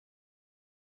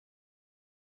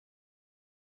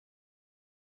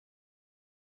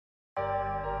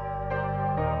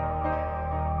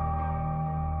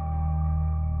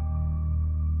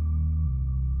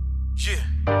Yeah.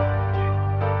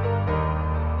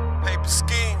 Paper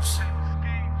schemes.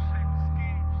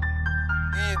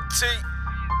 ENT.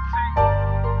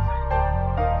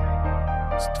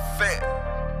 It's the fair.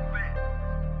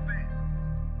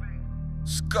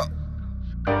 Let's go.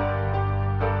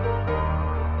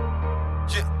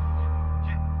 Yeah.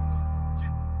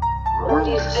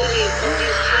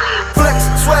 Flex,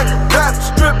 swag, diamond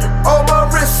stripping on my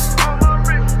wrist.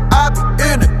 I be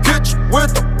in the kitchen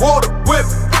with the water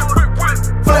whipping.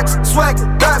 Flex, swag,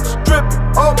 diamond stripping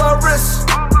on my wrist.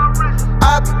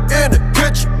 I be in the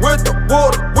kitchen with the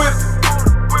water whipping.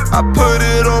 I put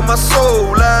it on my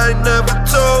soul, I ain't never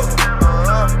told.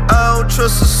 I don't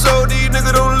trust a soul, these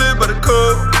niggas don't live by the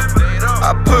code.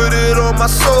 I put it on my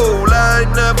soul, I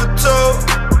ain't never told.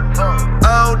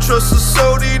 I don't trust a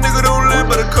soul, these niggas don't live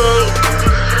by the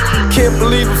code. Can't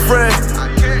believe a friend,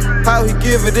 how he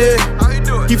give it in.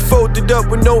 He folded up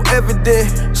with no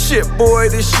evidence. Shit, boy,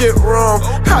 this shit wrong.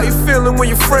 How you feeling when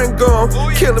your friend gone?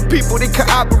 Killing people, they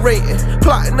cooperating.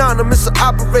 Plotting on them, it's an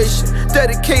operation.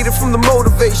 Dedicated from the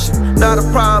motivation. Not a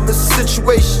problem, it's a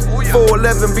situation.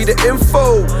 411 be the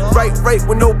info. Right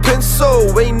with no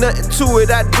pencil. Ain't nothing to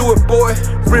it, I do it, boy.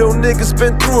 Real niggas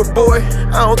been through it, boy.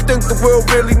 I don't think the world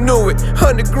really knew it.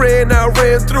 100 grand, I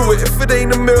ran through it. If it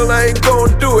ain't a mill, I ain't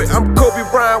gon' do it. I'm Kobe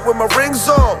Bryant with my rings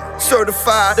on.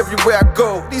 Certified everywhere I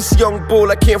go. These young bull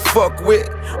I can't fuck with.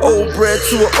 Old bread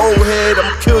to an old head,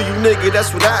 I'ma kill you nigga,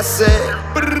 that's what I said.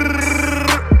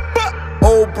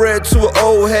 Old bread to an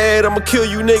old head, I'ma kill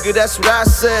you nigga, that's what I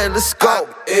said. Let's go.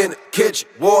 In the kitchen,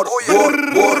 water,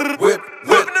 whip.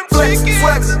 Flex,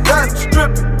 swag, diamond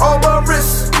stripping on my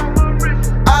wrist.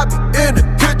 I be in the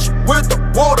kitchen with the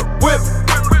water whip.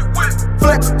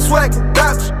 Flex, swag,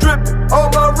 diamond stripping on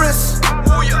my wrist.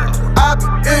 I be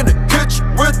in the kitchen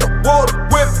with the water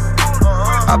whip.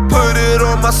 I put it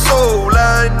on my soul,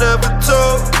 I ain't never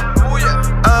told.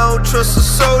 I don't trust a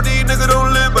soul, these niggas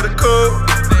don't live by the code.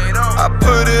 I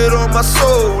put it on my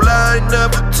soul, I ain't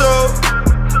never told.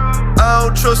 I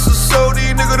don't trust a soul,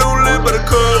 these niggas don't live by the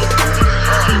code.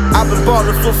 I've been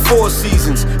ballin' for 4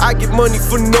 seasons. I get money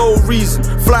for no reason.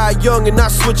 Fly young and I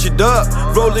switch it up.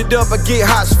 Roll it up, I get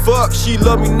hot as fuck. She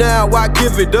love me now, I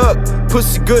give it up.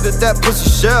 Pussy good at that pussy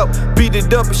shell. Beat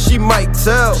it up and she might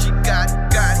tell. She got it.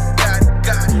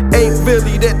 Ain't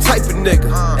really that type of nigga.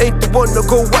 Ain't the one to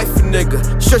go wife a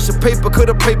nigga. Stretch the paper, cut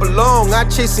the paper long. I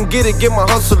chase and get it, get my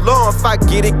hustle on. If I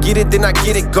get it, then I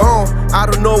get it gone. I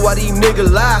don't know why these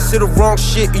niggas lie. Say the wrong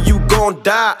shit and you gon'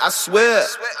 die, I swear.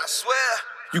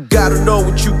 You gotta know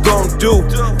what you gon' do.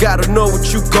 Gotta know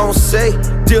what you gon' say.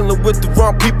 Dealing with the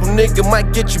wrong people, nigga,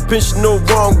 might get you pinched the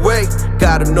wrong way.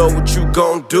 Gotta know what you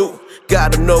gon' do.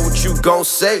 Gotta know what you gon'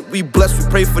 say. We blessed, we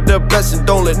pray for the best, and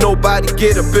don't let nobody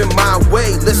get up in my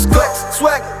way. Let's go. Flex,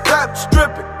 swag, diamond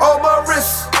stripping on my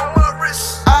wrist.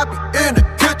 I be in the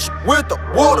kitchen with the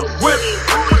water whip.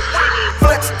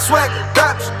 Flex, swag,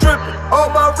 diamond stripping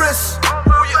on my wrist.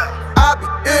 I be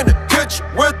in the kitchen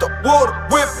with the water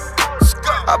whip.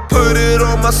 I put it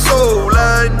on my soul,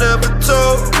 I ain't never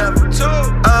told.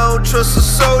 I don't trust a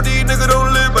soul, these niggas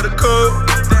don't live by the code.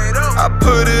 I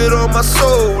put it on my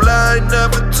soul, I ain't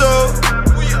never told.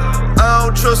 I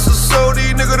don't trust a soul,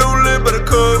 these niggas don't live by the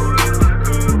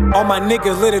code. All my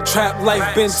niggas live a trap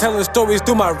life, been telling stories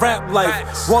through my rap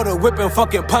life. Water whipping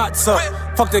fucking pots up,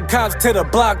 fuck the cops, tear the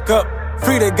block up.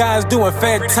 Free the guys doing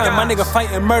fed time, my nigga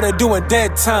fighting murder, doing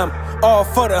dead time. All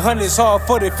for the hundreds, all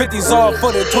for the 50s, all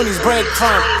for the 20s, bread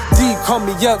crime. D called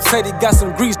me up, said he got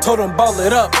some grease, told him ball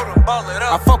it up.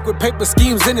 I fuck with paper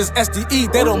schemes in his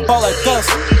SDE, they don't ball like us.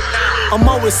 I'm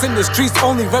always in the streets,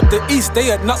 only rep the East,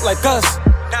 they are not like us.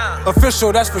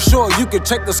 Official, that's for sure, you can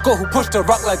check the score, who pushed the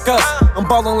rock like us. I'm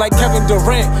ballin' like Kevin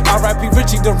Durant, R.I.P.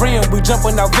 Richie Durant. We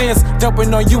jumpin' out vans,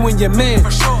 jumpin' on you and your man.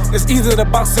 It's either the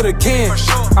box or the can.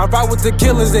 I ride with the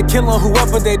killers, they killin'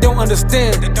 whoever they don't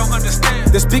understand.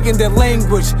 They're speaking their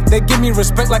language, they give me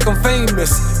respect like I'm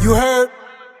famous. You heard?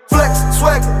 Flex,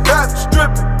 swag, diamond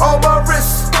stripping on my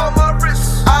wrist.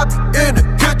 I be in the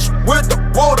kitchen with the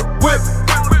water whip.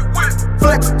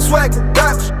 Flex, swag,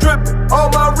 diamond stripping on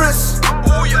my wrist.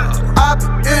 I be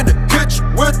in the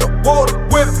kitchen with the water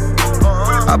whip.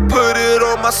 I put it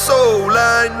on my soul,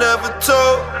 I ain't never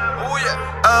told.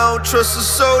 I don't trust a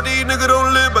soul, these niggas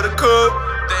don't live by the code.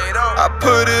 I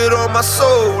put it on my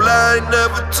soul, I ain't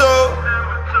never told.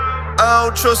 I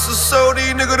don't trust a soul,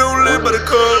 these niggas don't live by the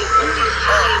code.